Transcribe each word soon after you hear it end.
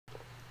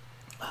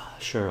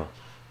Cheryl,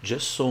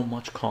 just so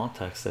much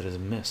context that is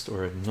missed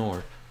or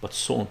ignored, but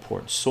so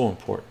important, so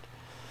important.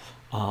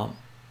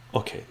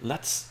 Okay,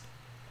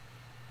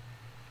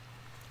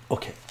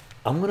 okay,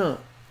 I'm gonna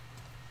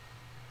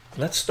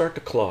let's start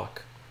the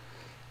clock.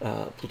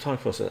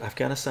 Plutonic Pro says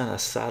Afghanistan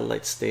as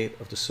satellite state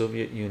of the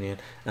Soviet Union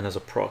and as a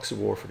proxy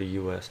war for the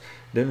US,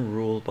 then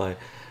ruled by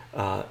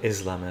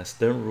Islamists,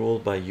 then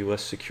ruled by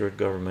US secured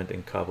government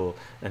in Kabul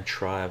and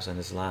tribes and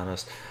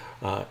Islamists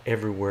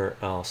everywhere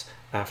else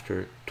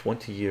after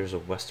 20 years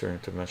of Western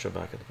intervention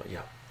back at the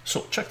yeah.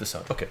 So check this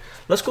out. Okay,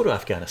 let's go to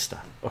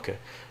Afghanistan. Okay,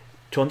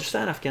 to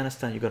understand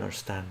Afghanistan, you got to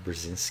understand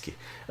Brzezinski,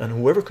 and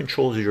whoever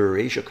controls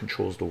Eurasia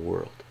controls the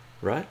world,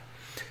 right?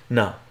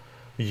 Now,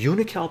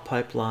 Unocal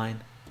pipeline,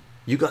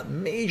 you got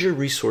major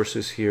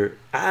resources here,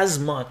 as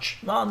much,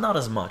 well, not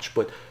as much,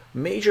 but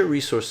major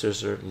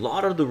resources. Are a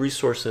lot of the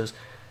resources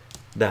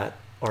that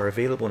are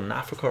available in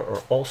Africa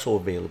are also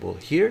available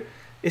here.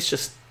 It's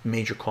just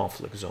major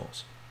conflict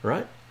zones,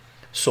 right?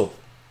 So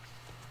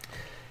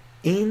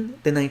in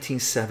the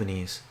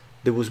 1970s,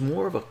 there was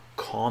more of a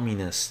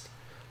communist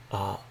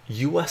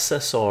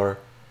USSR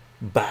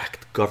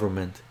backed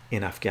government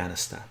in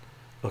Afghanistan.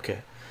 Okay,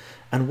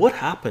 and what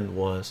happened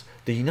was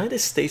the United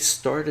States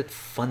started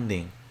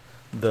funding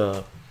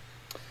the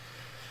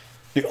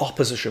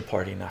opposition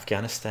party in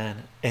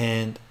Afghanistan,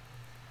 and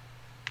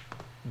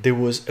there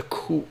was a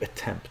coup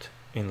attempt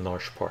in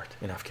large part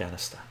in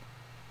Afghanistan.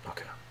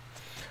 Okay,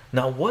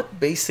 now what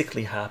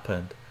basically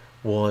happened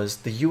was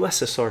the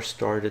USSR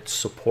started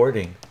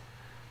supporting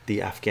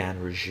the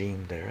Afghan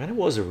regime there, and it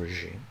was a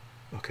regime,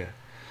 okay,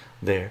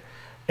 there,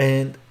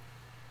 and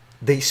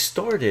they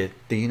started,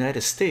 the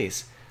United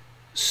States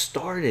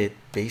started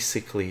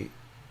basically,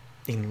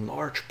 in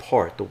large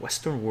part, the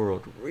Western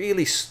world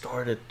really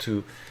started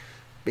to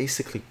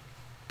basically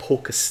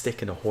poke a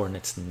stick in a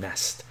hornet's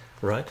nest,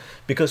 right?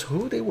 Because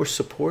who they were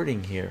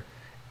supporting here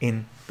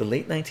in the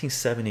late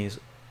 1970s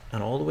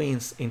and all the way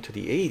into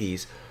the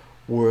 80s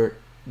were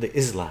the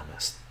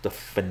Islamists, the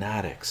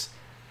fanatics,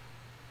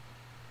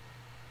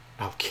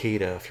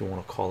 Al-Qaeda, if you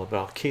want to call it, but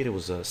Al-Qaeda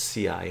was a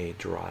CIA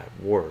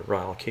derived word,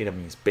 right? Al-Qaeda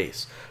means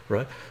base,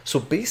 right? So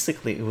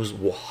basically it was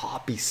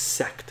Wahhabi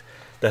sect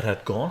that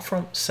had gone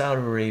from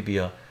Saudi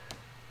Arabia,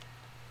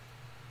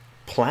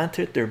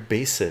 planted their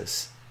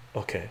bases,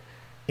 okay,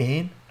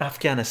 in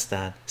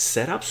Afghanistan,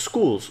 set up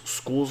schools.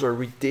 Schools are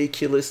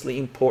ridiculously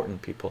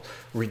important, people,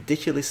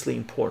 ridiculously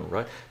important,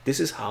 right? This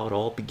is how it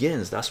all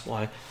begins. That's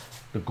why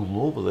the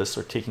globalists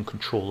are taking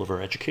control of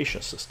our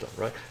education system,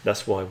 right?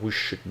 That's why we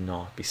should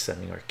not be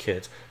sending our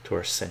kids to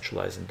our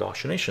centralized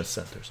indoctrination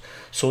centers.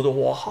 So the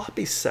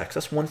Wahhabi sects,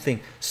 that's one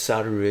thing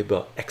Saudi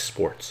Arabia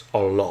exports a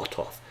lot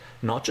of,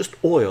 not just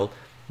oil,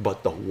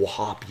 but the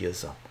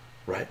Wahhabism,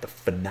 right? The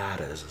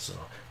fanaticism.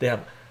 They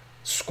have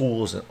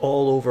schools in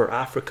all over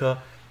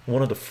Africa.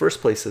 One of the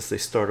first places they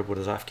started with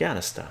is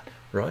Afghanistan,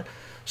 right?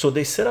 So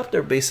they set up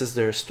their bases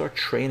there, start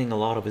training a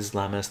lot of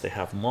Islamists. They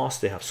have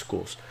mosques, they have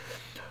schools.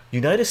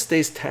 United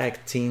States tag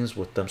teams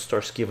with them,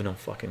 starts giving them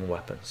fucking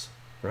weapons,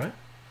 right?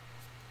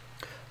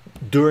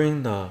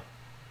 During the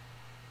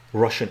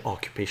Russian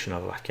occupation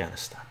of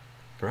Afghanistan,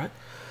 right?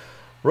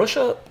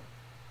 Russia,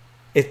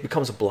 it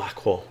becomes a black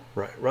hole,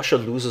 right? Russia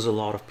loses a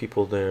lot of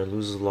people there,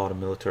 loses a lot of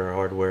military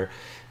hardware,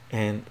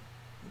 and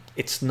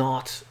it's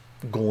not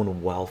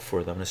going well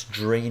for them. It's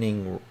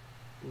draining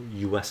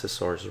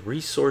USSR's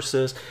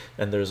resources,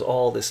 and there's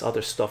all this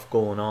other stuff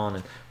going on,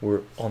 and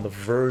we're on the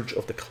verge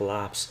of the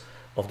collapse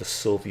of the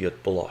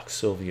Soviet bloc,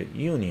 Soviet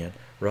Union,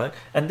 right?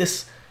 And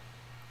this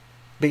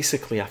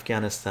basically,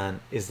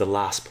 Afghanistan is the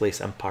last place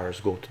empires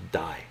go to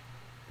die,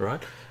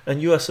 right?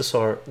 And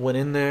USSR went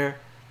in there,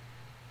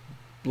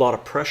 a lot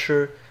of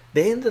pressure,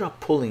 they ended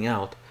up pulling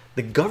out.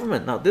 The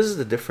government, now this is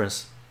the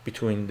difference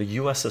between the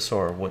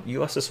USSR, what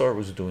USSR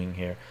was doing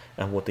here,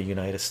 and what the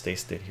United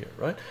States did here,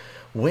 right?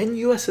 When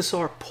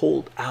USSR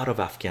pulled out of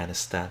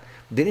Afghanistan,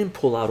 they didn't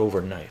pull out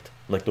overnight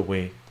like the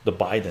way the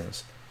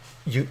Bidens.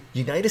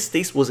 United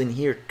States was in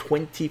here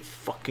 20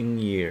 fucking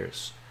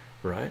years,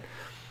 right?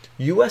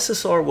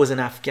 USSR was in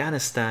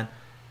Afghanistan,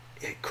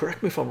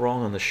 correct me if I'm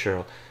wrong on this,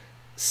 Cheryl,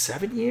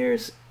 7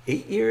 years,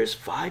 8 years,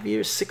 5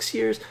 years, 6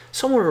 years,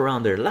 somewhere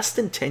around there, less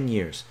than 10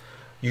 years.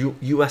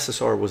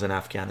 USSR was in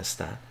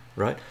Afghanistan,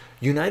 right?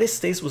 United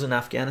States was in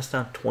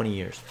Afghanistan 20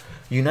 years.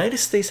 United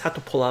States had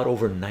to pull out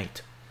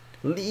overnight,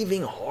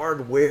 leaving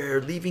hardware,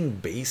 leaving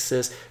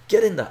bases,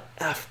 getting the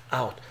F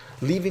out,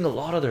 leaving a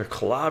lot of their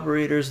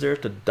collaborators there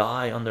to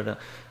die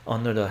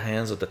under the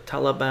hands of the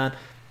Taliban.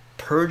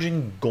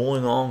 Purging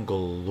going on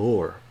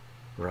galore,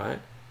 right?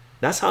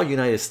 That's how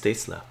United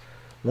States left.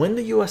 When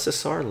the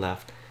USSR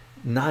left,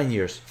 9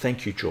 years.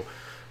 Thank you, Joe.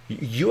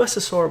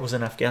 USSR was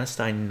in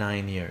Afghanistan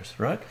 9 years,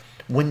 right?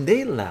 When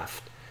they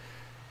left,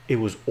 it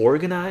was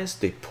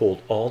organized. They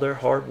pulled all their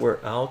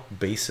hardware out,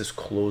 bases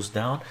closed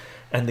down,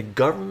 and the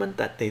government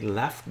that they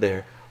left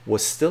there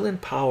was still in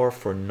power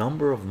for a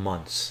number of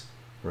months,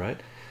 right?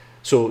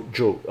 So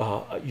Joe,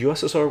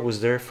 USSR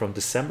was there from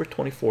December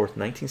 24th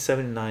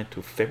 1979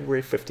 to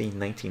February 15th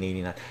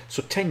 1989.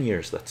 So 10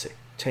 years, let's say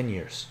 10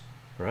 years,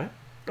 right?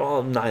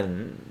 Oh,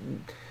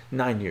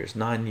 9 years,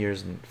 9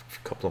 years and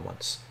a couple of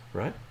months,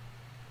 right?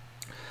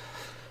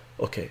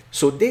 Okay,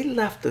 so they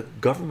left the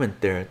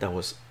government there that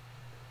was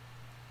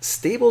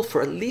stable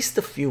for at least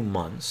a few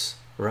months,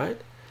 right?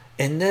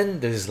 And then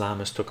the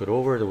Islamists took it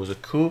over. There was a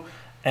coup,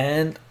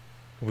 and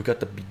we got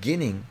the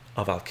beginning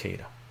of Al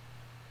Qaeda,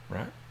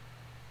 right?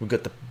 We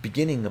got the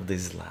beginning of the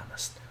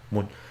Islamists,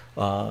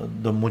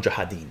 the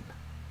Mujahideen,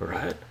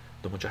 right?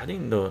 The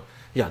Mujahideen, the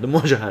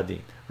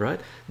Mujahideen, right?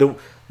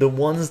 The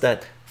ones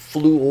that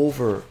flew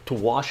over to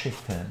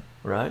Washington,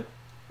 right?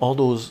 All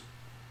those,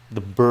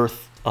 the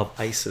birth of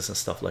ISIS and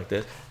stuff like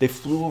this. They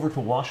flew over to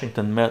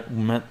Washington,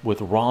 met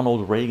with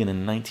Ronald Reagan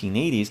in the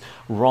 1980s.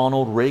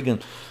 Ronald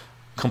Reagan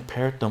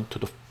compared them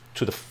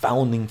to the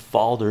founding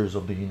fathers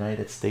of the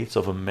United States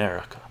of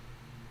America,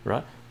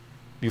 right?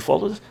 You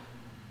follow this?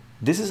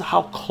 This is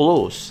how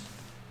close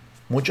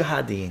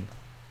Mujahideen,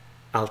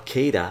 Al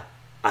Qaeda,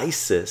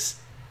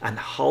 ISIS, and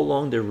how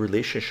long their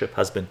relationship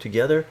has been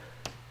together.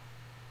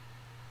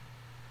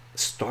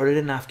 Started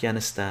in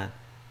Afghanistan,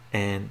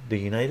 and the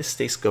United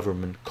States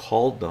government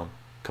called them,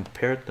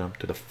 compared them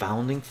to the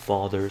founding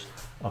fathers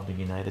of the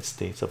United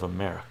States of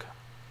America.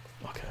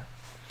 Okay,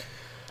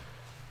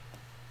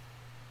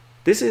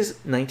 this is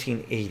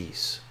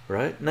 1980s,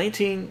 right?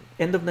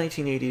 End of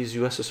 1980s,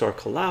 USSR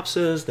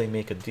collapses. They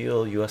make a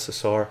deal.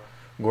 USSR,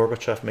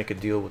 Gorbachev make a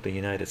deal with the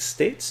United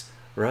States,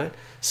 right?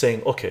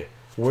 Saying, okay,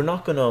 we're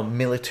not gonna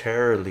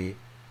militarily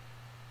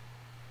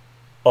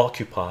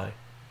occupy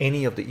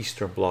any of the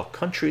Eastern Bloc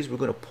countries. We're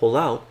gonna pull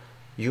out.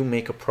 You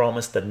make a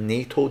promise that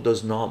NATO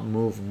does not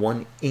move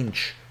 1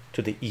 inch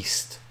to the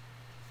east.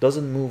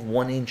 Doesn't move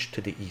 1 inch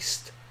to the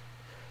east.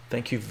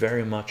 Thank you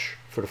very much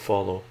for the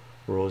follow,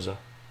 Rosa.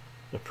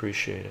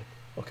 Appreciate it.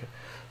 Okay,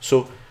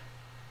 so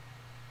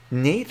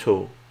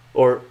NATO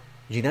or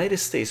United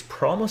States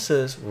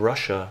promises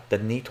Russia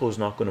that NATO is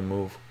not going to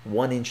move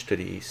 1 inch to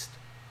the east.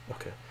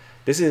 Okay,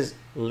 this is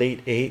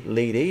late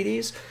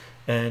 80s,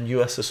 and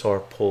USSR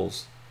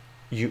pulls.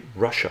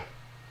 Russia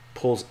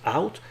pulls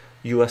out.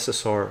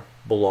 USSR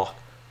bloc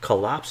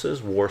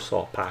collapses.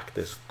 Warsaw Pact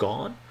is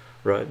gone,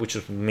 right? Which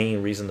is the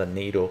main reason that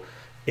NATO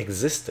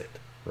existed,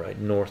 right?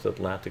 North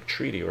Atlantic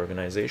Treaty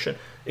Organization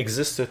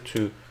existed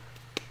to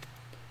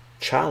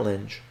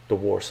challenge the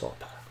Warsaw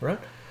Pact, right?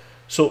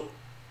 So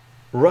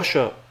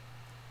Russia,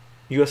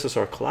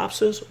 USSR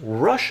collapses.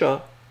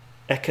 Russia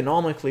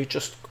economically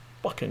just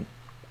fucking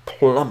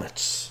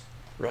plummets,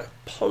 right?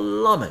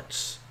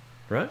 Plummets,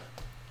 right?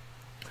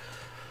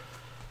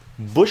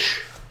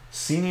 Bush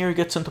Senior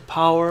gets into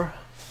power,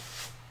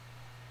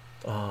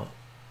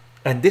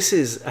 and this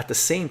is at the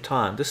same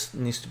time. This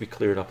needs to be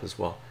cleared up as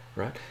well,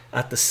 right?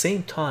 At the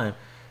same time,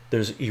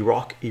 there's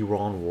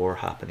Iraq-Iran war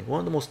happening, one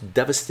of the most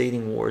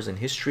devastating wars in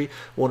history,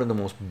 one of the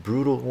most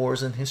brutal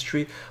wars in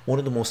history, one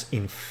of the most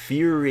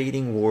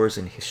infuriating wars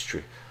in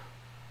history.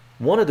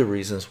 One of the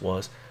reasons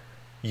was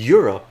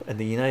Europe and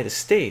the United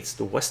States,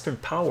 the Western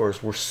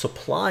powers, were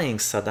supplying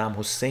Saddam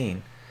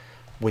Hussein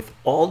with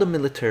all the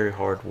military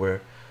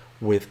hardware,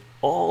 with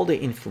all the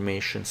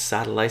information,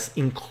 satellites,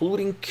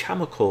 including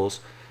chemical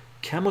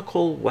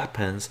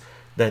weapons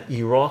that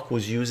Iraq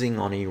was using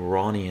on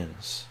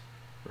Iranians,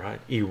 right?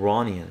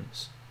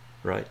 Iranians,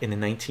 right? In the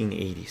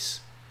 1980s,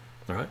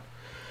 right?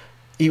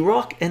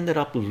 Iraq ended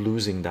up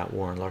losing that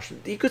war in large.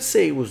 You could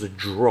say it was a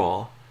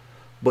draw,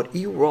 but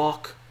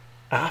Iraq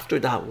after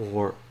that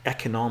war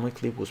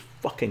economically was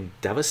fucking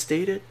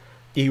devastated.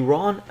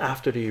 Iran,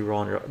 after the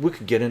Iran, we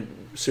could get in,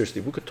 seriously,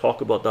 we could talk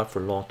about that for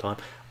a long time.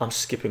 I'm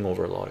skipping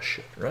over a lot of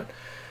shit, right?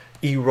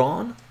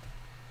 Iran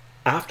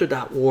after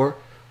that war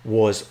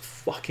was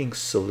fucking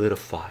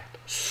solidified,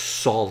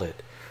 solid.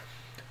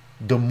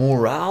 The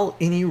morale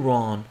in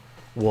Iran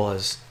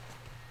was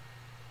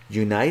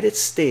United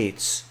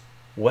States,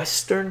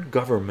 Western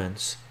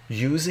governments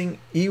using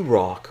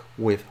Iraq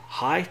with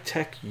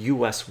high-tech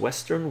US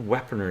Western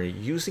weaponry,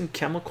 using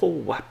chemical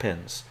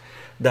weapons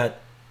that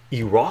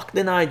Iraq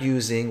denied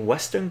using,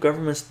 Western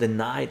governments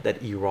denied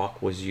that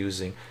Iraq was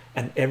using,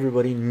 and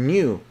everybody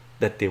knew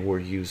that they were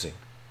using,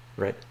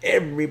 right?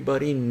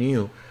 Everybody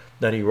knew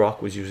that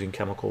Iraq was using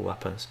chemical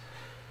weapons.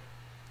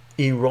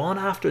 Iran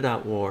after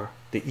that war,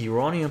 the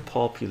Iranian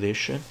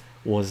population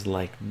was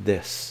like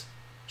this,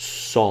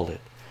 solid.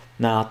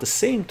 Now at the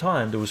same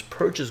time, there was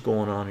purges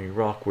going on in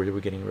Iraq where they were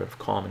getting rid of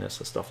communists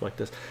and stuff like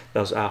this. That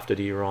was after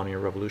the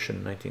Iranian Revolution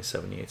in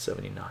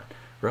 1978-79,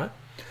 right?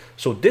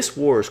 So this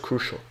war is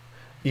crucial.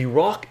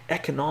 Iraq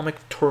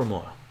economic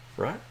turmoil,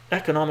 right?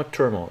 Economic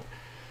turmoil.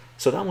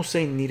 Saddam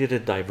Hussein needed a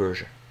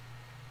diversion.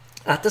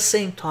 At the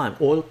same time,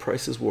 oil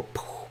prices were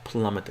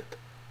plummeted,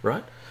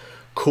 right?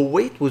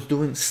 Kuwait was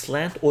doing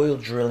slant oil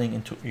drilling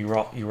into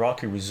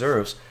Iraqi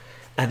reserves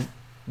and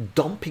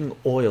dumping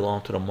oil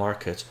onto the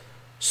markets,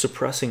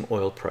 suppressing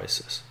oil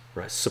prices,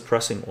 right?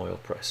 Suppressing oil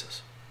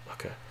prices.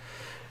 Okay,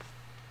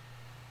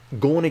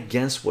 going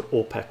against what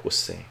OPEC was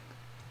saying.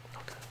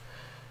 Okay,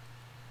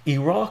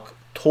 Iraq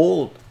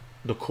told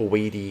the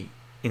Kuwaiti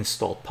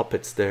installed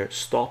puppets there,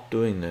 stop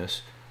doing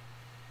this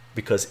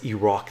because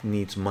Iraq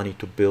needs money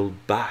to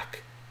build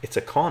back its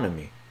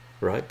economy,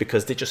 right?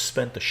 Because they just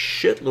spent a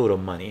shitload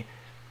of money.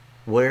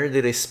 Where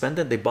did they spend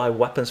it? They buy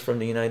weapons from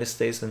the United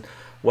States and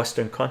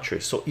Western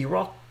countries. So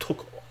Iraq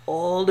took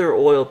all their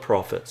oil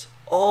profits,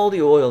 all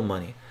the oil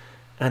money,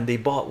 and they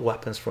bought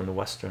weapons from the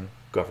Western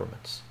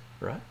governments,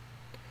 right?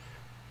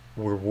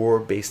 We're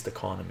war-based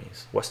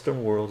economies.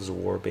 Western world is a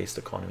war-based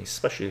economy,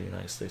 especially the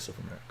United States of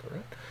America,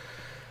 right?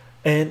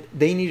 And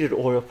they needed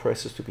oil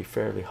prices to be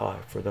fairly high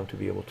for them to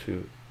be able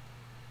to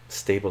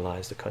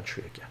stabilize the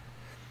country again.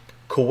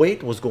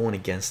 Kuwait was going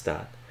against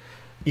that.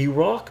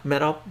 Iraq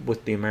met up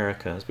with the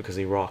Americans because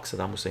Iraq,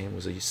 Saddam Hussein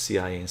was a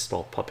CIA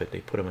installed puppet.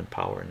 They put him in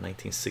power in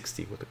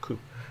 1960 with a coup,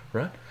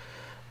 right?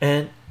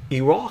 And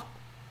Iraq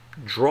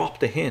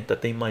dropped a hint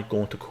that they might go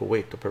into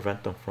Kuwait to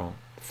prevent them from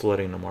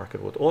flooding the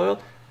market with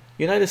oil.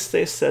 United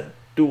States said,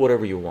 do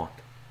whatever you want.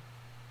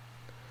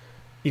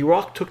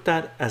 Iraq took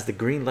that as the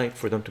green light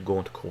for them to go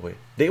into Kuwait.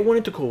 They went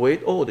into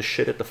Kuwait, oh, the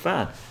shit at the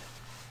fan.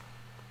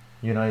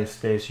 United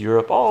States,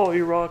 Europe, oh,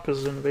 Iraq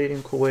is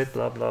invading Kuwait,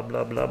 blah, blah,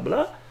 blah, blah,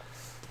 blah,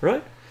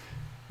 right?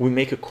 We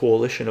make a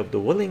coalition of the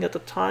willing at the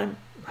time.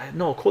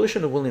 No,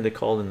 coalition of the willing they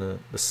called in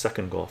the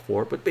second Gulf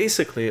War, but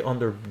basically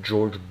under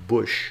George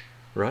Bush,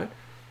 right?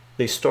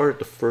 They started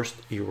the first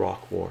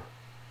Iraq war.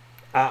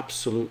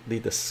 Absolutely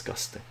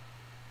disgusting.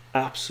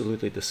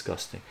 Absolutely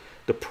disgusting.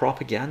 The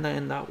propaganda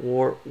in that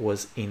war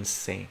was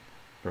insane,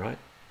 right?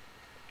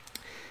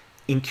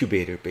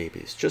 Incubator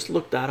babies. Just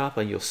look that up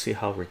and you'll see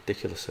how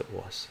ridiculous it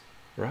was,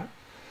 right?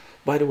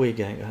 By the way,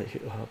 gang,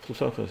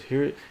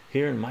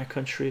 here in my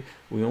country,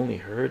 we only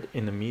heard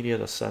in the media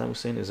that Saddam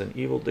Hussein is an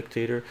evil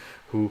dictator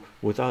who,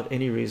 without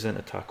any reason,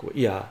 attacked.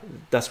 Yeah,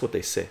 that's what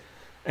they say,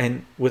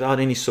 and without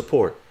any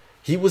support.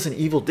 He was an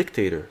evil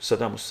dictator,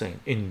 Saddam Hussein.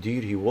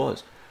 Indeed, he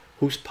was.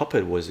 Whose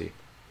puppet was he?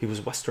 He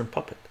was Western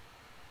puppet.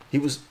 He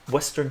was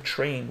Western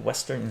trained,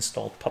 Western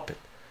installed puppet.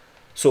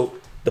 So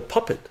the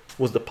puppet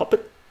was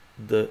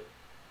the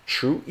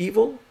true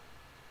evil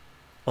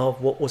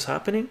of what was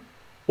happening,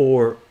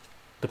 or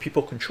the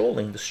people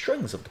controlling the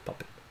strings of the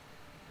puppet,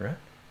 right?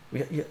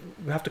 We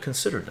have to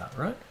consider that,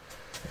 right?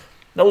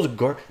 That was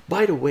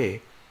by the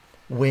way,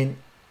 when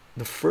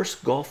the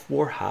first Gulf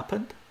War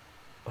happened,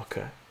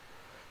 okay,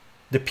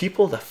 the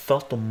people that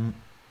felt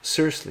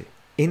seriously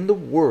in the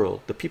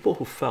world, the people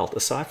who felt,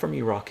 aside from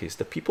Iraqis,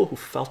 the people who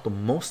felt the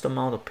most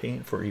amount of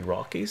pain for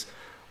Iraqis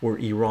were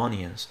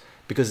Iranians,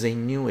 because they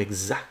knew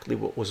exactly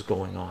what was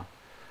going on.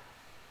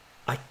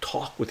 I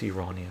talked with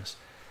Iranians,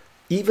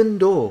 even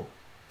though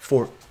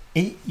for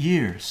 8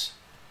 years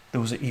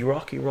there was an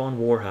Iraq-Iran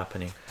war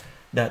happening,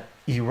 that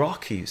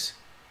Iraqis,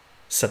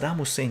 Saddam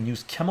Hussein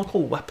used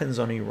chemical weapons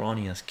on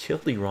Iranians,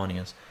 killed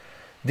Iranians.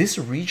 This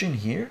region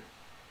here,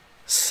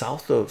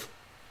 south of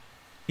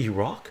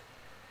Iraq,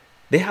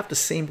 they have the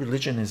same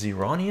religion as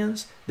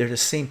Iranians. They're the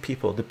same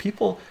people. The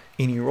people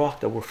in Iraq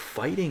that were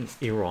fighting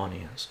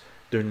Iranians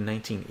during the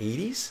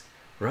 1980s,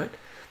 right?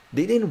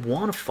 They didn't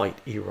want to fight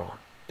Iran.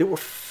 They were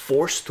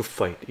forced to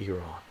fight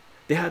Iran.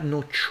 They had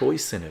no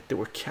choice in it. They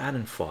were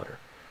cannon fodder,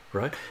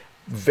 right?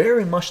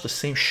 Very much the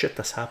same shit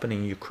that's happening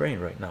in Ukraine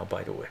right now,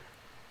 by the way,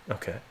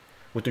 okay?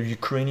 With the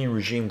Ukrainian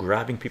regime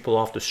grabbing people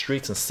off the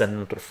streets and sending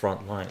them to the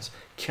front lines.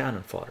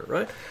 Cannon fodder,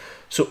 right?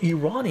 So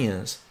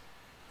Iranians,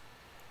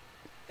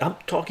 I'm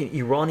talking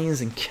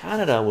Iranians in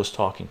Canada I was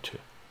talking to,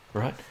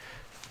 right?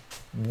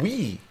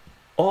 We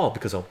all,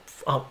 because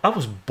I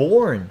was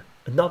born,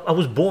 I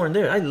was born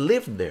there. I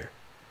lived there.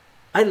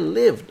 I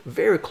lived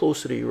very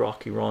close to the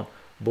Iraq-Iran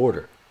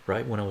border,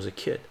 right, when I was a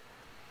kid.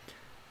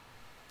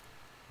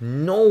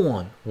 No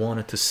one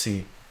wanted to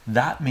see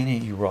that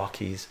many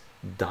Iraqis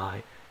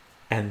die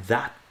and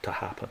that to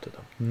happen to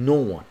them. No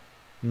one,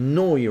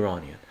 no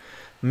Iranian.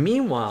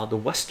 Meanwhile, the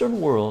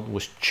Western world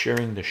was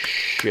cheering the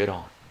shit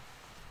on,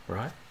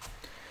 right?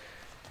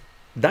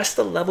 That's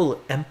the level of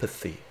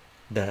empathy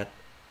that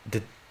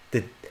the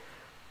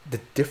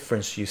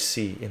difference you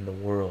see in the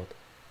world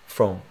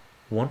from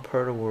one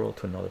part of the world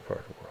to another part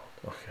of the world.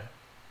 Okay,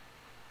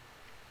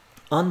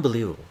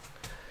 unbelievable.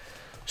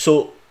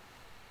 So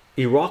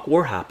Iraq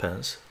war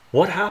happens.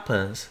 What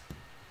happens?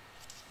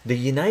 The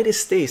United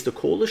States, the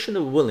coalition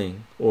of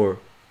willing, or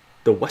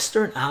the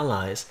Western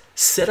allies,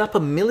 set up a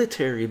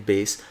military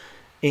base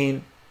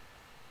in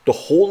the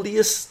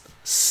holiest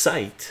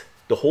site,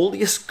 the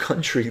holiest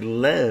country,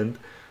 land,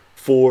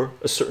 for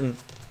a certain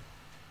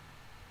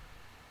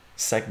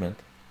segment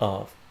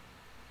of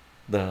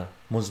the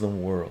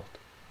Muslim world.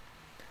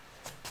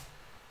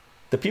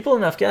 The people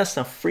in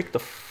Afghanistan freaked the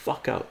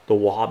fuck out, the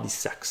Wahhabi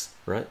sects,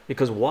 right?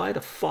 Because why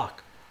the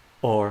fuck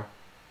are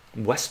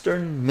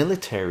Western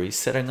military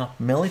setting up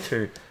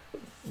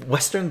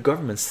Western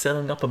governments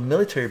setting up a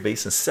military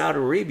base in Saudi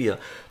Arabia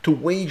to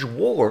wage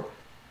war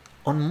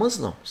on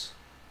Muslims,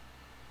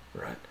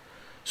 right?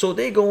 So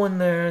they go in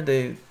there,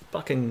 they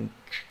fucking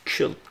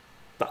chill.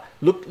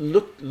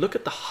 Look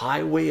at the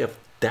highway of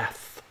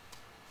death.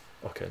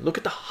 Okay, look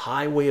at the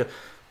highway of,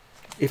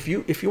 if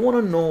you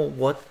want to know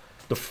what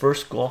the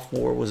first Gulf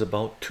War was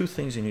about, two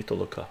things you need to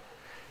look up: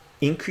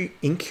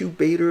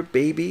 incubator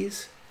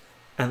babies,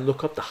 and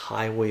look up the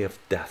highway of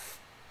death.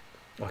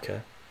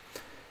 Okay,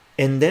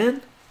 and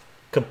then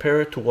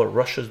compare it to what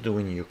Russia's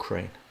doing in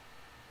Ukraine.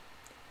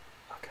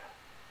 Okay.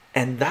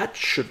 And that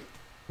should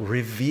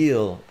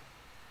reveal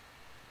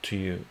to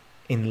you,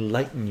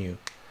 enlighten you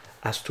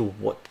as to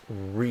what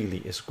really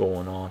is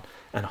going on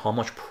and how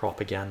much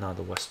propaganda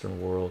the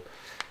Western world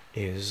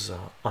is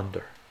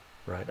under,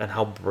 right? And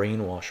how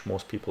brainwashed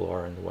most people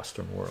are in the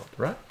Western world,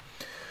 right?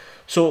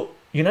 So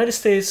United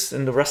States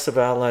and the rest of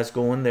allies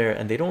go in there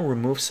and they don't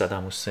remove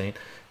Saddam Hussein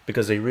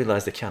because they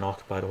realize they can't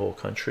occupy the whole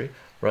country,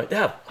 right? They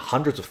have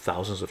hundreds of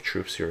thousands of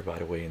troops here, by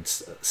the way, in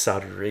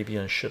Saudi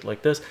Arabia and shit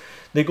like this.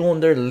 They go in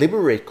there,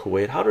 liberate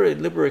Kuwait. How do they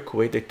liberate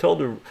Kuwait? They tell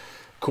the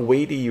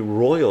Kuwaiti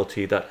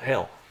royalty that,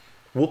 hell,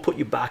 we'll put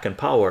you back in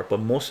power, but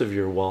most of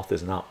your wealth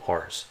is not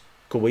ours.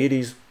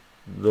 Kuwaitis,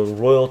 the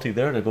royalty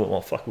there, they go,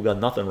 well, fuck, we got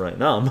nothing right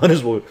now. Might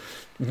as well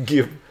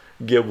give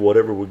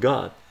whatever we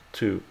got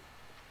to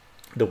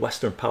the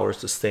Western powers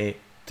to stay,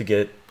 to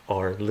get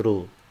our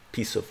little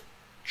piece of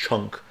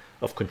chunk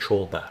of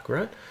control back,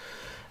 right?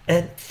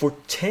 And for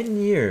 10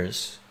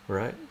 years,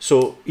 right?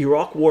 So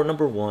Iraq War #1,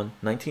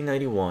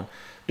 1991,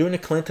 during the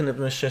Clinton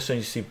administration,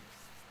 you see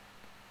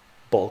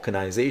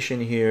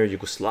Balkanization here,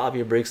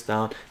 Yugoslavia breaks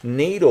down,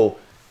 NATO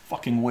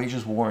fucking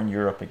wages war in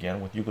Europe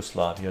again with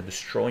Yugoslavia,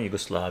 destroying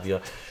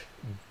Yugoslavia.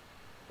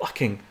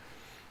 Fucking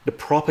the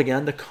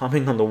propaganda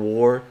coming on the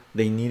war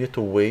they needed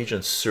to wage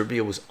in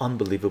Serbia was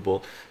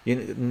unbelievable.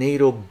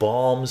 NATO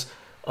bombs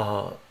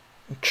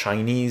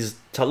Chinese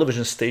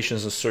television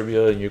stations in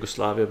Serbia and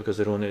Yugoslavia because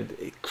they don't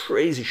need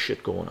crazy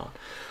shit going on.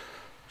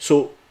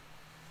 So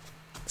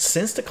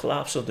since the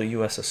collapse of the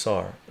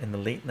USSR in the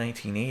late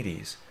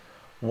 1980s,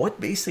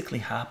 what basically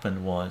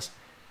happened was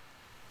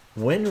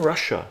when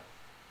Russia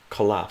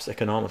collapsed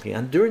economically,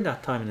 and during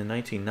that time in the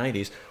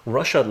 1990s,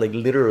 Russia like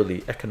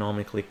literally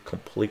economically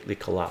completely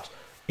collapsed,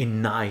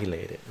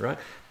 annihilated, right?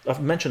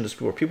 I've mentioned this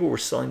before. People were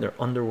selling their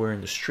underwear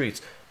in the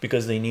streets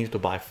because they needed to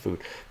buy food.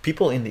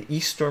 People in the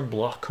Eastern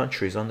Bloc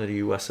countries under the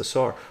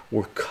USSR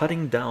were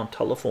cutting down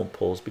telephone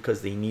poles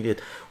because they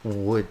needed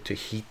wood to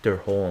heat their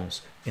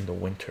homes in the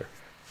winter,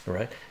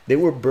 right? They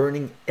were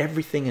burning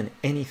everything and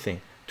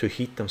anything to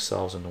heat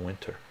themselves in the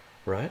winter,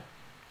 right?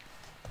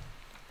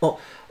 Oh,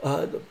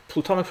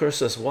 Plutonic First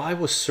says, why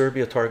was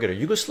Serbia targeted?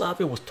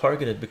 Yugoslavia was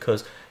targeted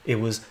because it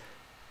was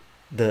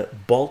the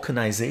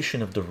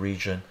Balkanization of the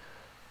region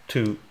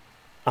to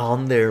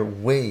on their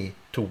way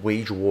to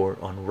wage war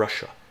on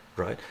Russia,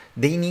 right?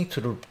 They need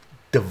to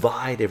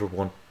divide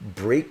everyone,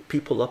 break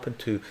people up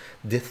into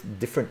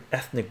different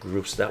ethnic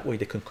groups, that way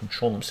they can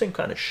control them. Same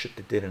kind of shit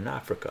they did in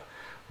Africa,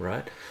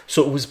 right?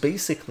 So it was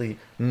basically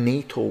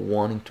NATO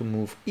wanting to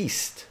move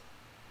east,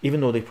 even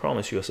though they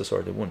promised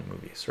USSR they wouldn't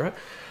move east, right?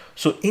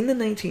 So in the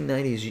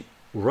 1990s,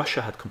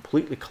 Russia had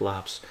completely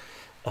collapsed.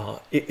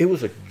 It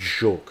was a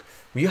joke.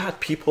 You had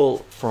people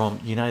from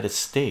United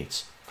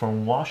States,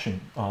 from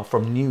Washington,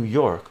 from New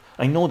York.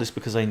 I know this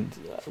because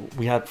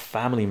we had a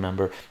family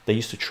member that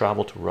used to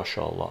travel to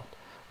Russia a lot,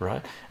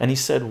 right? And he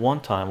said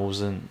one time, I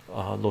was in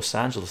Los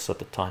Angeles at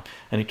the time,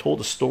 and he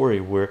told a story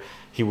where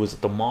he was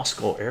at the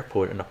Moscow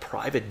airport and a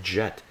private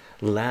jet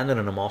landed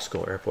in a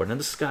Moscow airport, and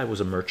this guy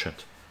was a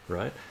merchant,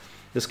 right?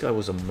 This guy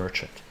was a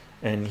merchant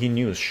and he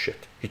knew his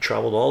shit. He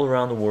traveled all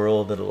around the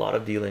world, did a lot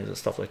of dealings and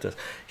stuff like this.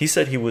 He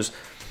said he was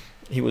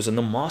in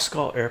the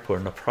Moscow airport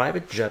and a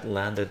private jet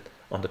landed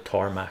on the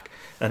tarmac,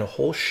 and a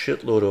whole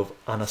shitload of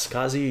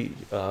Anasazi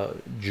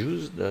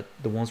Jews, the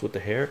ones with the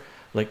hair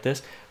like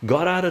this,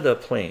 got out of the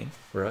plane,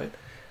 right?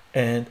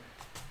 And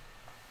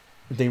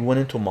they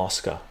went into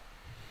Moscow.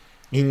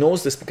 He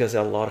knows this because he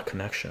had a lot of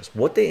connections.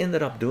 What they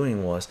ended up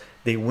doing was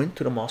they went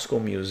to the Moscow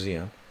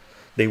Museum.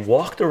 They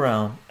walked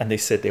around and they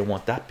said they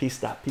want that piece,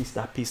 that piece,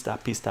 that piece,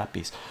 that piece, that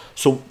piece.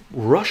 So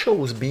Russia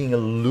was being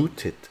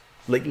looted,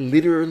 like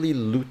literally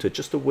looted,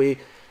 just the way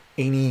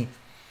any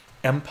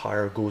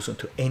empire goes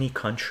into any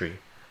country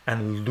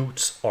and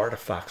loots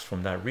artifacts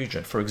from that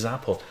region. For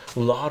example, a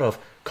lot of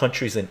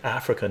countries in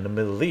Africa and the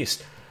Middle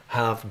East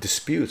have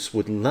disputes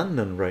with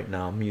London right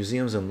now,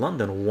 museums in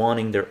London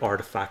wanting their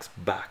artifacts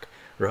back,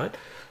 right?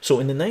 So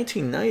in the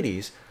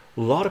 1990s,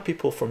 a lot of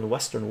people from the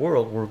Western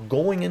world were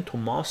going into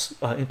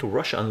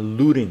Russia and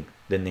looting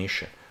the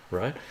nation,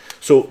 right?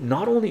 So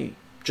not only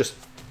just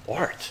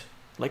art,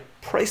 like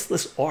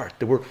priceless art,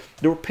 they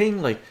were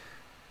paying like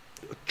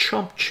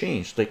chump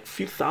change, like a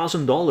few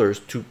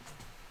 $1,000s to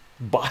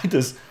buy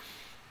this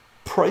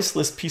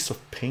priceless piece of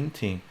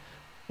painting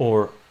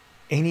or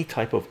any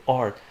type of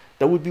art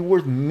that would be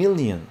worth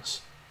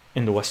millions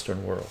in the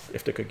Western world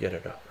if they could get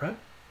it out, right?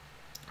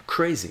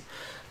 Crazy.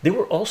 They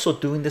were also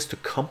doing this to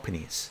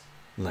companies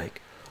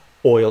like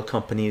oil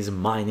companies,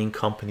 mining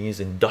companies,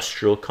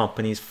 industrial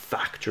companies,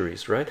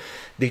 factories, right?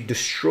 They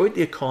destroyed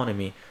the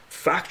economy.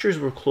 Factories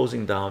were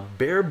closing down,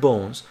 bare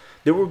bones.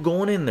 They were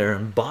going in there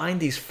and buying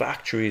these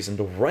factories and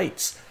the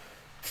rights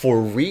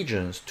for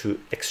regions to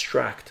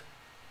extract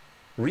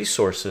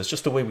resources,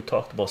 just the way we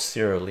talked about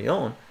Sierra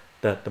Leone,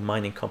 that the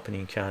mining company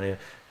in Canada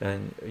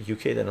and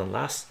UK, that in the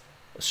last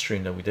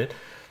stream that we did,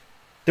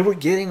 they were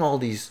getting all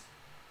these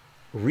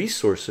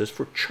resources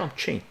for chump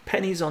change,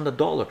 pennies on the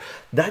dollar.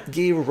 That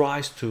gave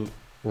rise to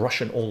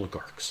Russian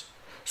oligarchs.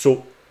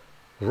 So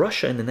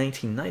Russia in the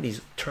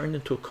 1990s turned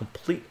into a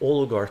complete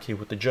oligarchy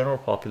with the general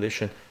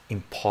population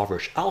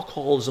impoverished,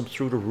 alcoholism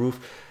through the roof,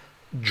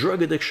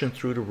 drug addiction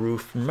through the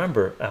roof.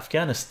 Remember,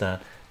 Afghanistan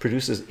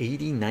produces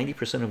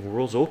 80-90% of the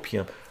world's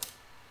opium.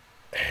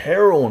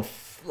 Heroin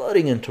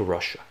flooding into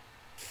Russia,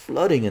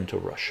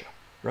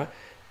 right?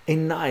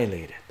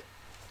 Annihilated.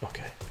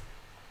 Okay.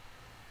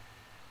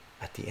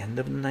 At the end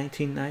of the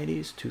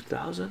 1990s,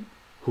 2000,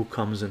 who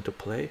comes into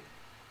play?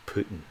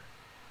 Putin.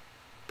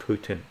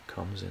 Putin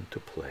comes into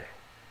play,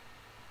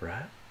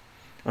 right?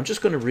 I'm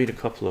just going to read a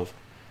couple of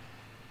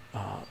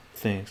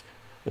things.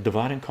 A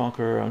divide and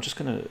conquer. I'm just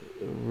going to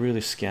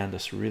really scan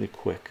this really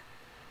quick.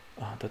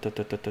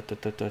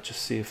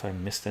 Just see if I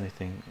missed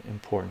anything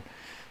important.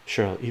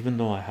 Cheryl, even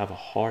though I have a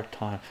hard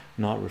time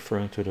not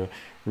referring to the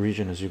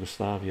region as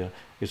Yugoslavia,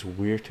 it's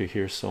weird to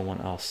hear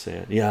someone else say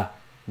it. Yeah.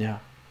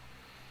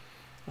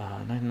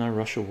 99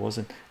 Russia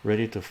wasn't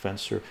ready to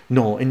censor.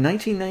 No, in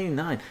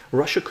 1999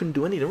 Russia couldn't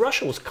do anything.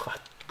 Russia was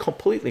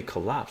completely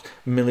collapsed.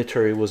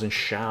 Military was in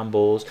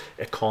shambles,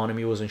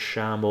 economy was in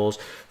shambles,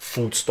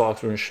 food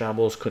stocks were in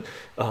shambles,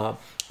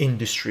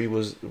 industry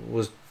was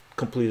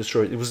completely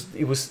destroyed.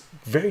 It was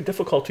very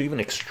difficult to even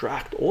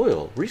extract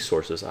oil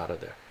resources out of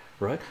there,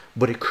 right?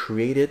 But it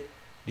created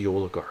the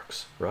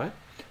oligarchs, right?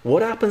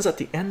 What happens at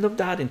the end of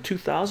that in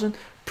 2000?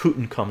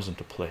 Putin comes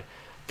into play.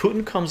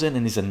 Putin comes in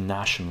and he's a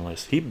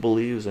nationalist. He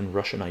believes in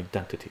Russian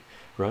identity,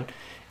 right?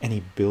 And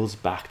he builds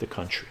back the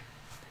country.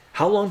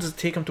 How long does it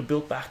take him to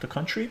build back the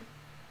country?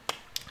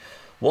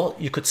 Well,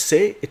 you could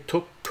say it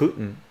took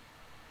Putin,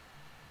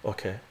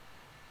 okay,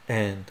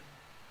 and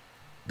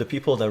the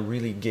people that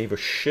really gave a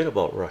shit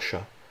about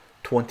Russia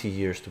 20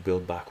 years to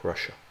build back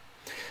Russia.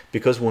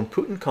 Because when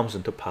Putin comes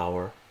into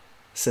power,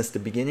 since the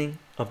beginning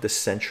of the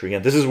century,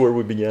 and this is where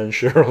we began,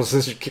 Cheryl,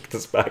 since you kicked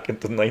us back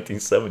into the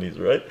 1970s,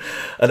 right?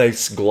 And I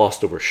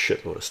glossed over a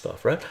shitload of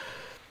stuff, right?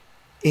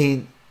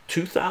 In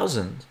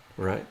 2000,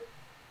 right,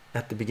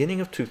 at the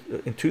beginning of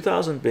in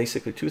 2000,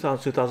 basically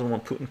 2001,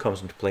 Putin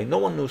comes into play. No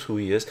one knows who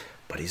he is,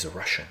 but he's a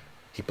Russian.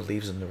 He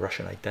believes in the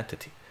Russian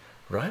identity,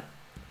 right?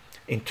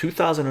 In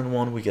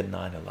 2001 we get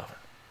 9/11.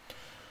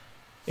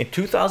 In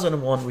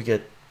 2001 we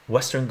get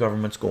Western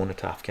governments going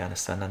into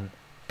Afghanistan and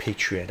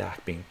Patriot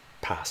Act being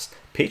passed.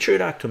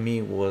 Patriot Act to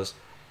me was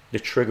the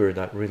trigger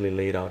that really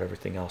laid out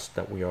everything else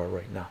that we are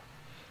right now,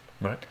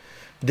 right?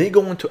 They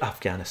go into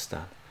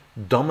Afghanistan,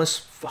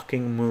 dumbest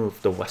fucking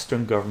move the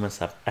Western governments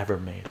have ever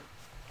made.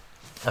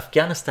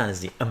 Afghanistan is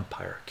the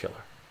empire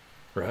killer,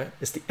 right?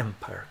 It's the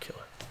empire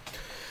killer.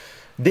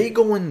 They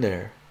go in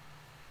there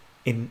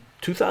in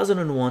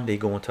 2001. They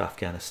go into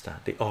Afghanistan,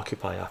 they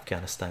occupy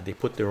Afghanistan, they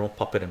put their own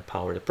puppet in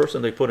power. The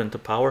person they put into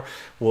power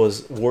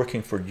was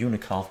working for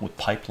Unicalf with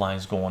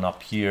pipelines going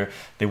up here.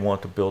 They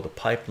want to build the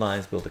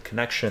pipelines, build a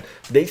connection.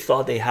 They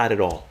thought they had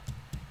it all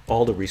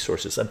the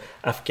resources, and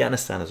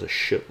Afghanistan has a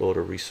shitload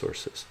of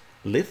resources.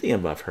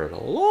 Lithium, I've heard a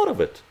lot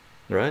of it,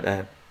 right?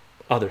 And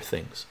other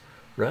things,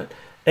 right?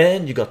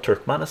 And you got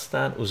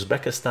Turkmenistan,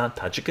 Uzbekistan,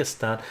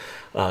 Tajikistan,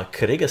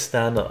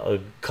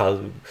 Kyrgyzstan,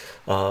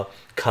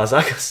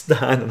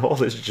 Kazakhstan, and all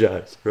this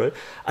jazz, right?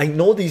 I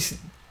know these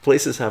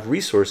places have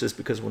resources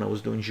because when I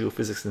was doing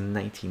geophysics in the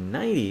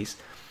 1990s,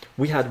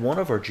 we had one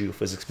of our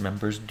geophysics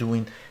members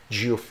doing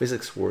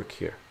geophysics work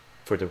here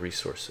for the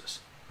resources,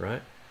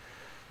 right?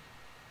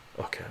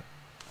 Okay.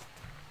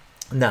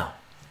 Now,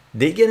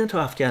 they get into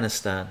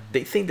Afghanistan.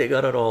 They think they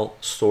got it all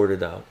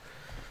sorted out.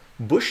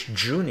 Bush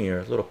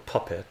Jr., little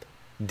puppet,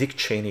 Dick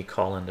Cheney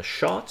calling the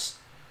shots.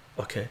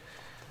 Okay,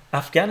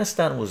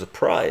 Afghanistan was a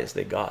prize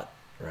they got,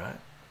 right?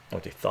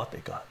 Or they thought they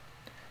got,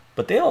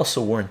 but they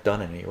also weren't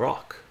done in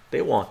Iraq. They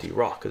want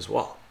Iraq as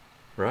well,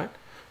 right?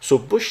 So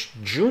Bush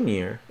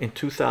Jr. in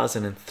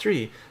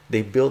 2003,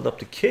 they build up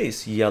the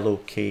case, yellow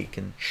cake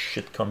and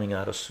shit coming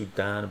out of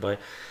Sudan.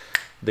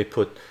 They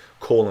put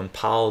Colin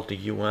Powell, the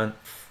UN,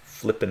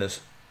 flipping his,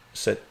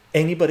 said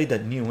anybody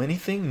that knew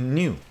anything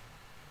knew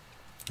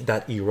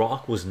that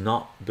Iraq was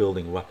not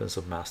building weapons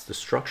of mass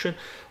destruction.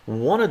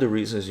 One of the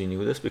reasons you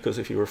knew this, because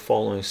if you were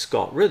following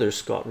Scott Ritter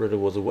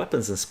was a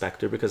weapons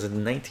inspector, because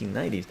in the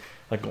 1990s,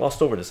 I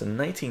glossed over this, in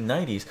the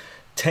 1990s,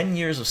 10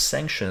 years of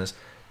sanctions,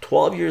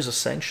 12 years of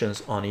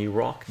sanctions on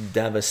Iraq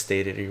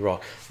devastated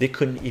Iraq. They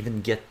couldn't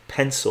even get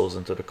pencils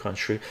into the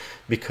country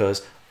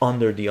because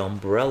under the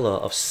umbrella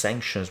of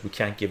sanctions, we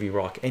can't give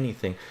Iraq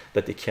anything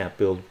that they can't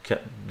build.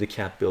 They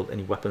can't build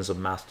any weapons of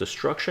mass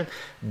destruction.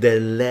 The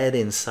lead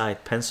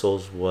inside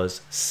pencils was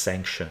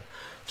sanction,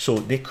 so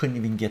they couldn't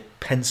even get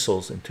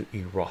pencils into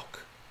Iraq,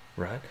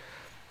 right?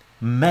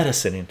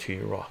 Medicine into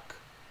Iraq.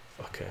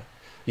 Okay,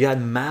 you had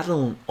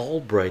Madeleine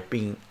Albright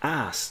being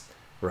asked,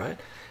 right?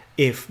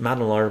 If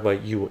Madeleine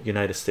Albright,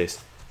 United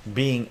States,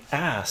 being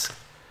asked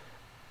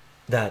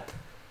that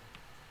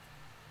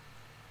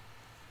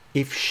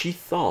if she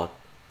thought,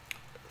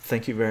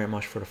 thank you very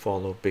much for the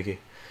follow, Biggie,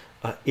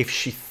 if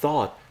she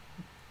thought,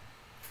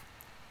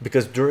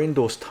 because during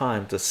those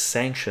times the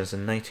sanctions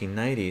in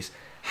 1990s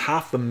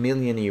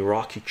 500,000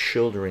 Iraqi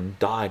children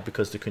died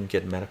because they couldn't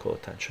get medical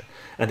attention.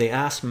 And they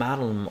asked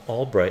Madeleine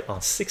Albright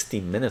on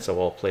 60 Minutes of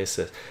all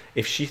places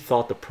if she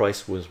thought the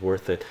price was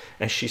worth it,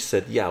 and she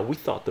said, yeah, we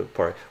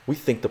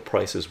think the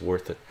price is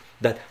worth it,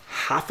 that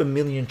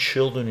 500,000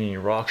 children in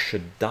Iraq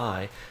should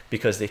die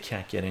because they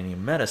can't get any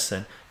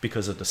medicine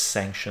because of the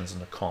sanctions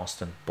and the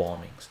constant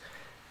bombings.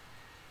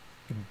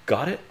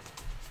 Got it?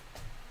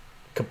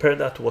 Compare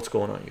that to what's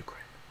going on in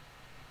Ukraine,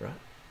 right?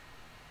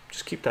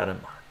 Just keep that in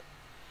mind.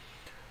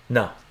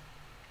 Now,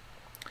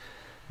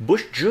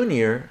 Bush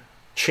Jr.,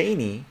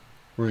 Cheney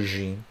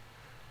regime,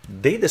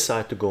 they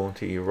decide to go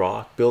into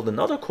Iraq, build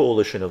another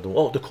coalition of the,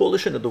 oh, the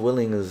coalition of the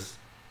willing is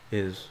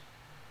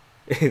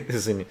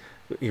in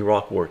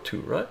Iraq War II,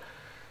 right?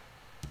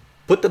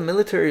 Put the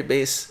military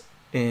base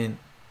in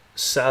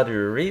Saudi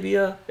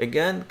Arabia,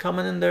 again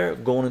coming in there,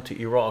 going into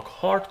Iraq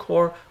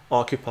hardcore,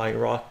 occupy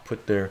Iraq,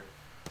 put their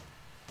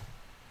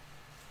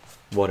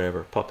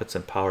whatever puppets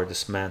in power,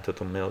 dismantle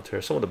the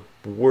military. Some of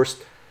the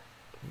worst.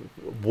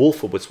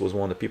 Wolfowitz was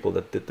one of the people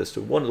that did this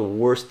too. One of the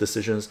worst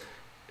decisions,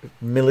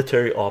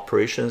 military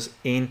operations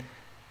in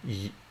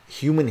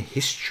human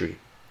history,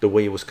 the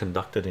way it was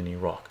conducted in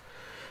Iraq.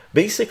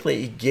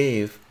 Basically, it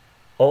gave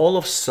all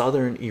of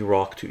southern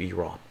Iraq to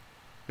Iran,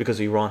 because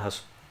Iran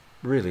has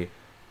really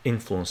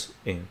influence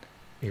in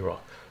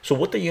Iraq. So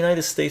what the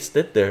United States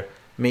did there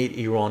made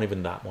Iran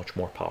even that much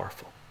more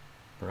powerful,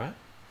 right?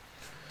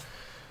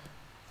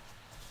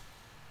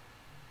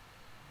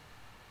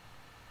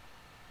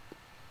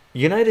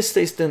 United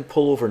States didn't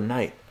pull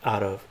overnight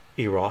out of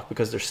Iraq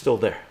because they're still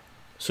there.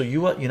 So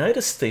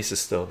United States is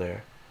still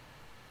there.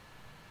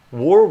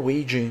 War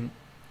waging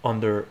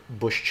under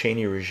Bush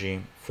Cheney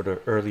regime for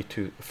the early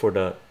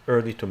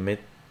to mid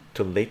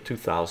to late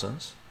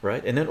 2000s,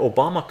 right? And then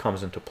Obama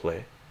comes into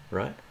play,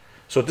 right?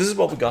 So this is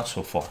what we got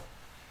so far.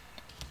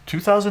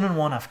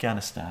 2001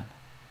 Afghanistan,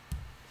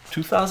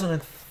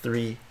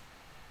 2003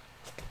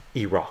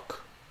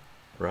 Iraq,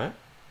 right?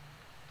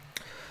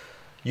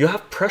 You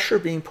have pressure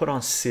being put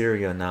on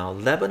Syria now.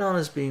 Lebanon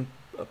is being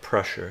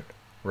pressured,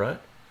 right?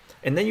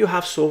 And then you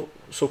have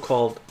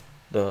so-called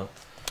the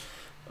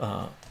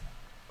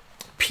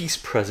peace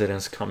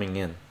presidents coming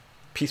in.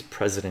 Peace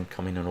president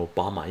coming in,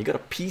 Obama. You got a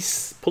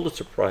peace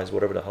Pulitzer Prize,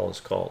 whatever the hell it's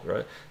called,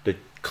 right? The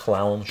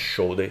clown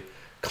show, they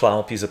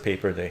clown piece of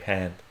paper they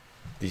hand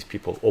these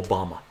people.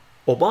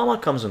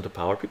 Obama comes into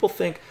power. People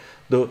think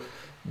the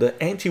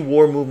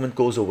anti-war movement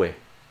goes away,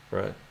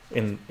 right?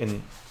 In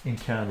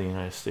Canada, the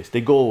United States, they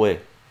go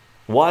away.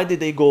 Why did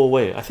they go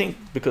away? I think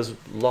because a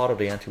lot of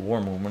the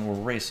anti-war movement were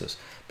racist,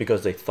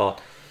 because they thought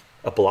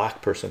a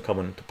black person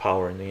coming into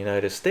power in the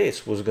United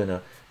States was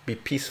gonna be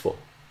peaceful,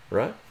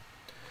 right?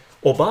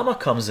 Obama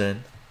comes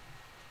in,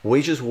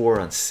 wages war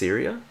on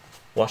Syria.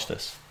 Watch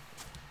this.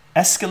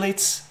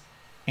 Escalates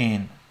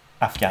in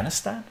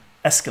Afghanistan.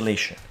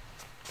 Escalation.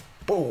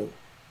 Boom.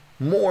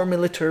 More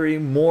military,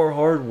 more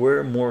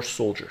hardware, more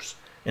soldiers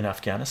in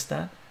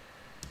Afghanistan.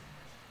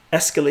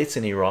 Escalates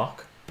in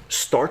Iraq,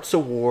 starts a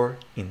war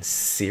in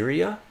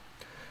Syria,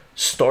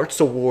 starts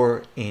a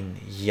war in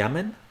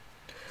Yemen,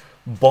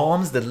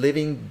 bombs the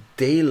living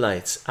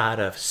daylights out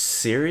of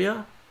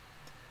Syria,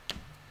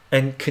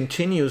 and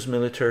continues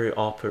military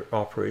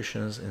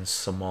operations in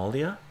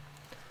Somalia,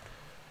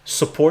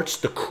 supports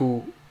the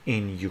coup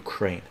in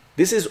Ukraine.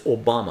 This is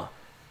Obama.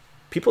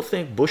 People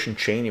think Bush and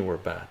Cheney were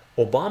bad.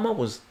 Obama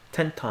was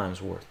 10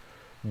 times worse.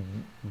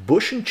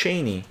 Bush and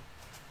Cheney,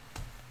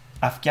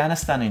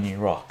 Afghanistan and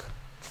Iraq.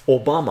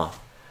 Obama,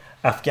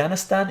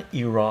 Afghanistan,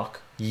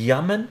 Iraq,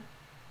 Yemen,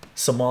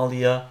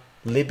 Somalia,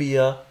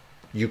 Libya,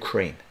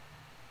 Ukraine.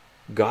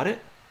 Got it?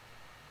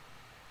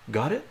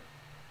 Got it?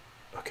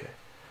 Okay.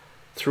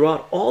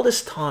 Throughout all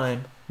this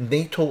time,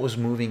 NATO was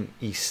moving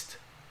east.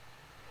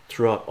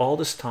 Throughout all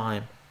this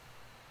time,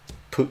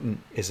 Putin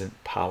is in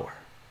power.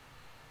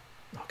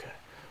 Okay.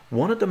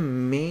 One of the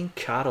main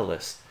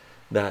catalysts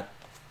that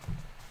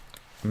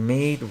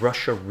made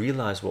Russia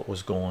realize what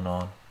was going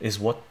on is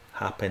what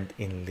happened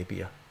in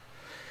Libya.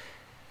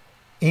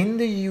 In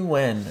the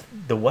UN,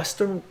 the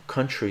Western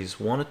countries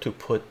wanted to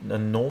put a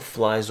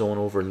no-fly zone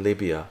over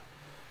Libya,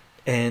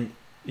 and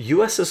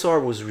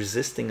USSR was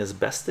resisting as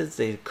best as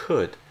they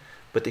could,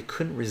 but they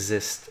couldn't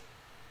resist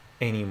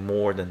any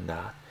more than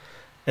that.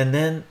 And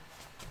then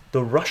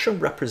the Russian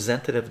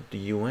representative of the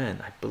UN,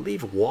 I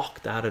believe,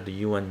 walked out of the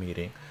UN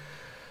meeting.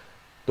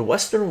 The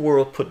Western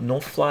world put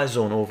no-fly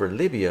zone over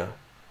Libya,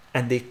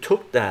 and they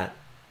took that,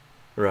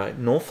 right,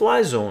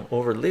 no-fly zone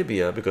over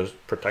Libya, because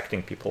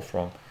protecting people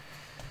from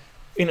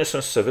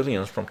innocent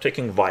civilians from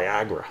taking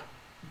Viagra.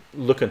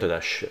 Look into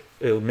that shit.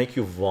 It'll make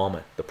you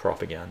vomit, the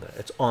propaganda.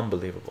 It's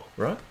unbelievable,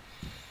 right?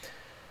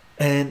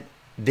 And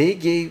they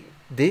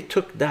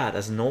took that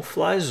as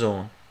no-fly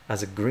zone,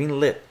 as a green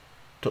lit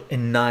to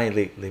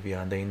annihilate Libya,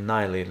 and they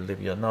annihilated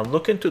Libya. Now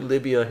look into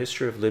Libya,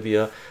 history of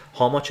Libya,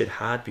 how much it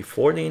had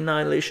before the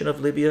annihilation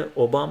of Libya,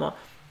 Obama,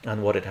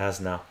 and what it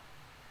has now.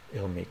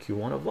 It'll make you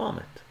want to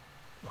vomit.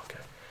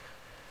 Okay.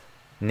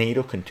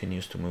 NATO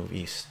continues to move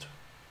east.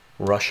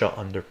 Russia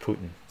under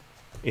Putin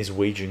is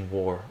waging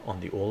war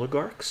on the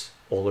oligarchs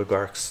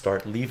oligarchs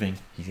start leaving.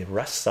 He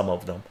arrests some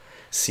of them,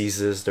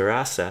 seizes their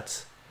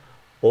assets.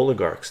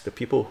 Oligarchs, the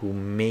people who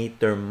made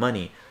their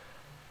money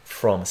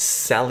from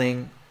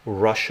selling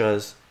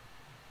Russia's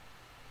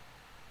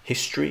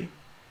history,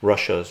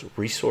 Russia's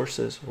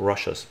resources,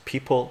 Russia's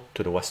people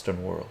to the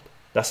Western world.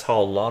 That's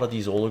how a lot of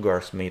these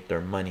oligarchs made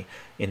their money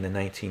in the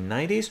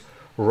 1990s.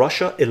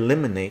 Russia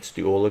eliminates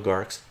the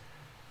oligarchs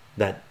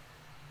that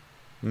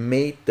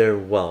made their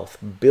wealth,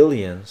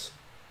 billions,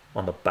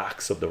 on the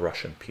backs of the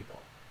Russian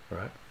people,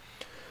 right?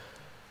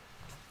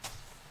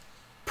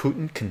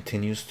 Putin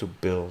continues to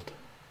build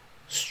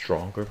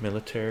stronger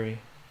military,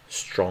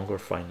 stronger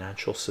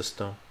financial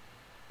system,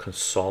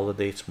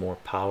 consolidates more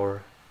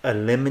power,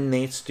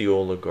 eliminates the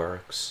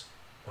oligarchs,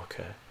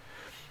 okay,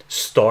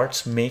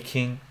 starts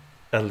making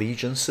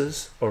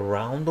allegiances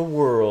around the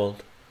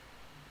world,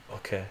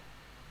 okay,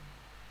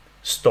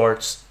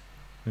 starts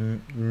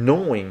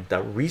knowing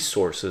that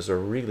resources are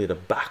really the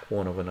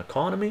backbone of an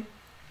economy,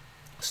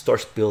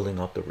 starts building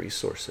up the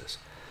resources,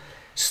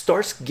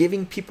 starts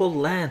giving people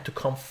land to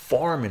come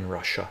farm in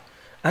Russia.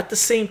 At the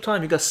same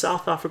time, you got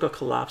South Africa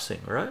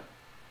collapsing, right?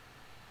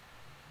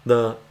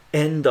 The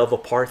end of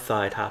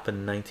apartheid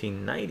happened in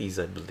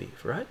 1990s, I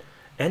believe, right?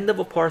 End of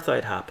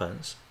apartheid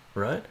happens,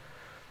 right?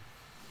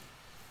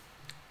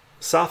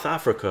 South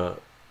Africa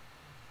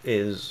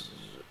is,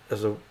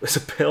 as a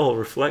pale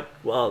reflect,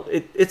 well,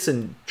 it's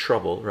in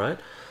trouble, right?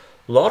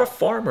 A lot of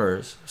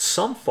farmers,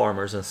 some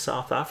farmers in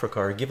South Africa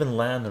are given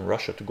land in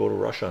Russia to go to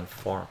Russia and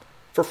farm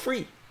for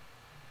free.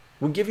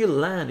 We'll give you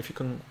land if you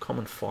can come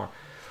and farm.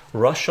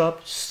 Russia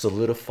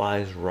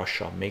solidifies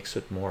Russia, makes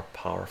it more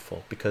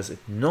powerful because it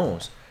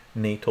knows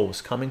NATO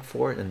is coming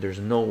for it, and there's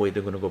no way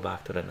they're going to go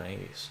back to the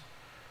 90s,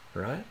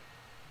 right?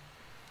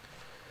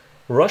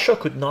 Russia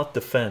could not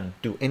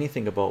do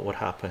anything about what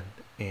happened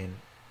in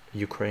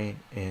Ukraine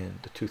in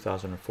the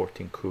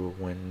 2014 coup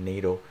when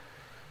NATO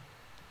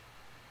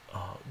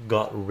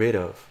got rid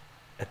of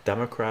a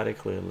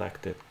democratically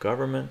elected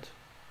government,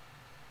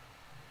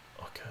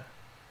 okay,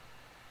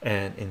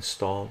 and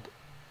installed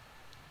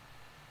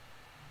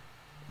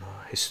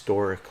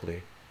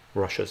historically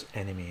Russia's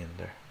enemy in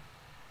there,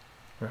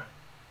 right?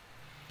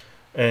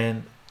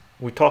 And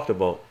we talked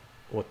about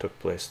what took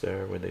place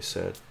there, where they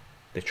said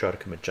they tried to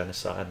commit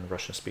genocide in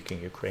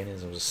Russian-speaking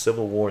Ukrainians. It was a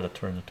civil war that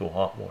turned into a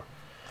hot war.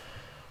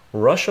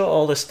 Russia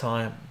all this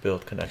time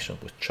built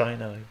connections with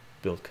China,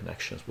 built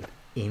connections with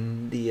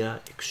India,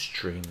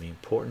 extremely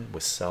important,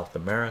 with South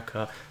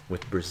America,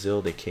 with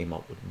Brazil. They came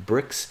up with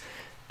BRICS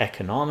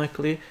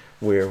economically,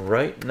 where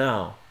right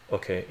now,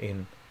 okay,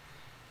 in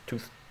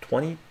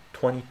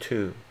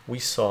 2022, we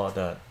saw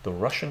that the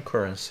Russian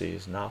currency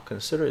is now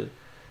considered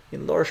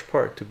in large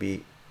part to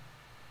be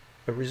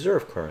a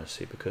reserve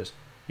currency because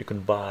you can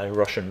buy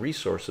Russian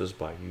resources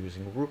by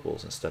using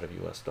rubles instead of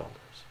US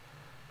dollars.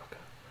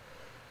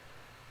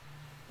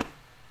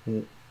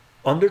 Okay.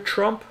 Under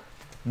Trump,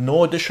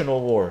 no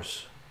additional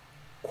wars.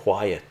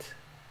 Quiet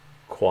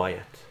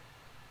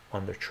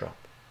under Trump,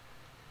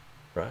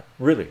 right?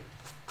 Really,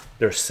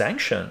 there's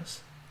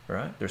sanctions,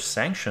 right? There's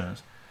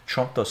sanctions.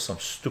 Trump does some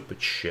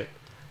stupid shit,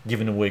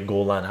 giving away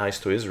Golan Heights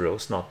to Israel.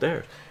 It's not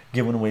theirs.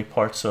 Giving away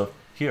parts of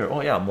here.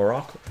 Oh yeah,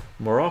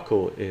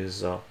 Morocco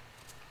is a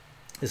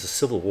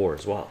civil war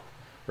as well,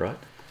 right?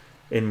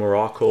 In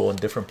Morocco and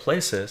different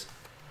places.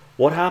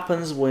 What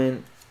happens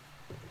when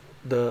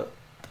the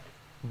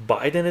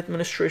Biden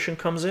administration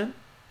comes in?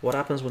 What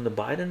happens when the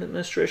Biden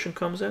administration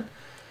comes in?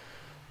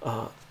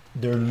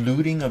 Their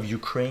looting of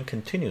Ukraine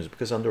continues,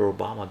 because under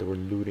Obama they were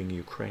looting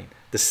Ukraine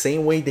the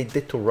same way they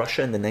did to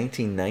Russia in the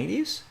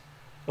 1990s.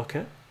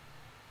 Okay,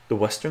 the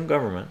Western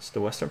governments,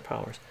 the Western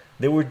powers,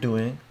 they were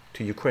doing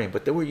to Ukraine,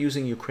 but they were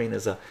using Ukraine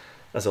as a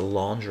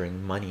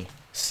laundering money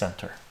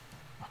center.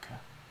 Okay,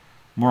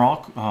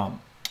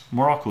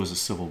 Morocco is a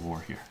civil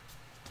war here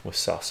with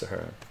South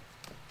Saharan.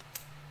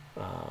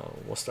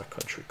 What's that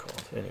country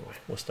called anyway?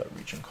 What's that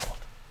region called?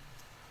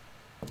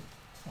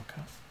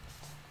 Okay,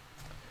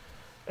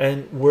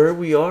 and where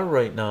we are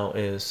right now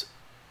is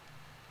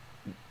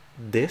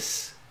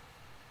this,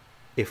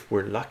 if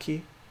we're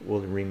lucky,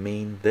 will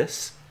remain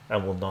this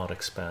and will not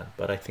expand,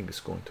 but I think it's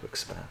going to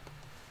expand.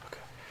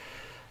 Okay,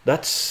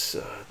 that's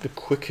the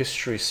quick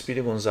history,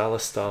 Speedy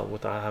Gonzalez style,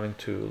 without having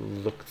to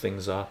look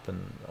things up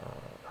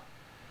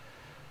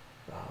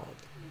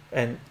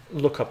and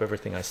look up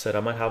everything I said. I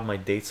might have my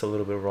dates a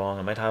little bit wrong.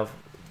 I might have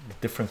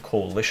different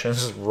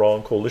coalitions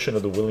wrong. Coalition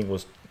of the Willing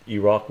was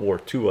Iraq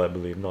War II, I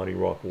believe, not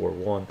Iraq War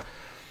One.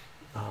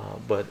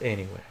 But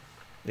anyway,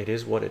 it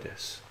is what it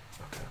is.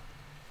 Okay,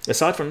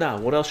 aside from that,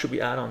 what else should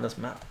we add on this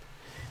map?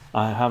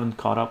 I haven't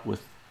caught up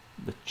with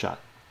the chat.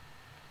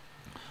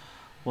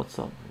 What's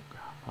up?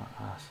 Do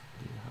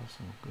you have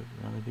some good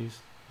remedies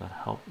that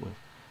help with?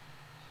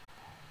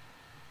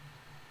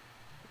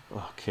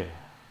 Okay.